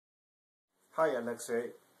Hi Alexei,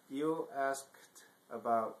 you asked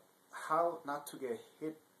about how not to get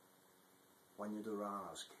hit when you do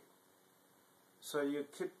roundhouse kick. So you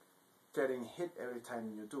keep getting hit every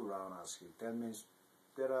time you do roundhouse kick. That means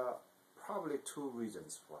there are probably two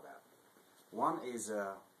reasons for that. One is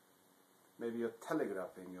maybe you're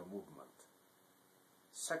telegraphing your movement.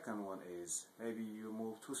 Second one is maybe you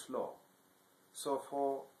move too slow. So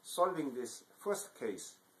for solving this first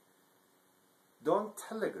case, don't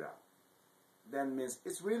telegraph. That means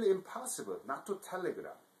it's really impossible not to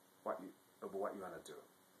telegraph what you want to do.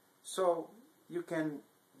 So you can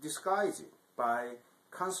disguise it by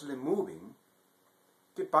constantly moving,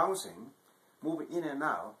 keep bouncing, moving in and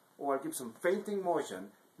out, or give some feinting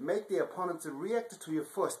motion, make the opponent react to you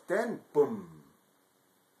first, then boom.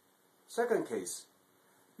 Second case,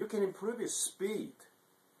 you can improve your speed.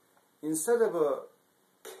 Instead of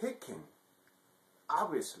kicking,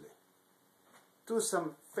 obviously, do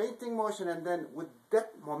some feinting motion, and then with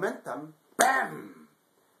that momentum, bam!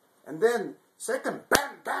 And then second, bam,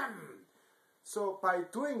 bam! So by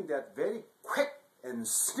doing that very quick and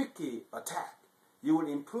sneaky attack, you will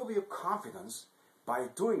improve your confidence. By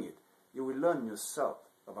doing it, you will learn yourself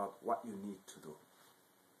about what you need to do.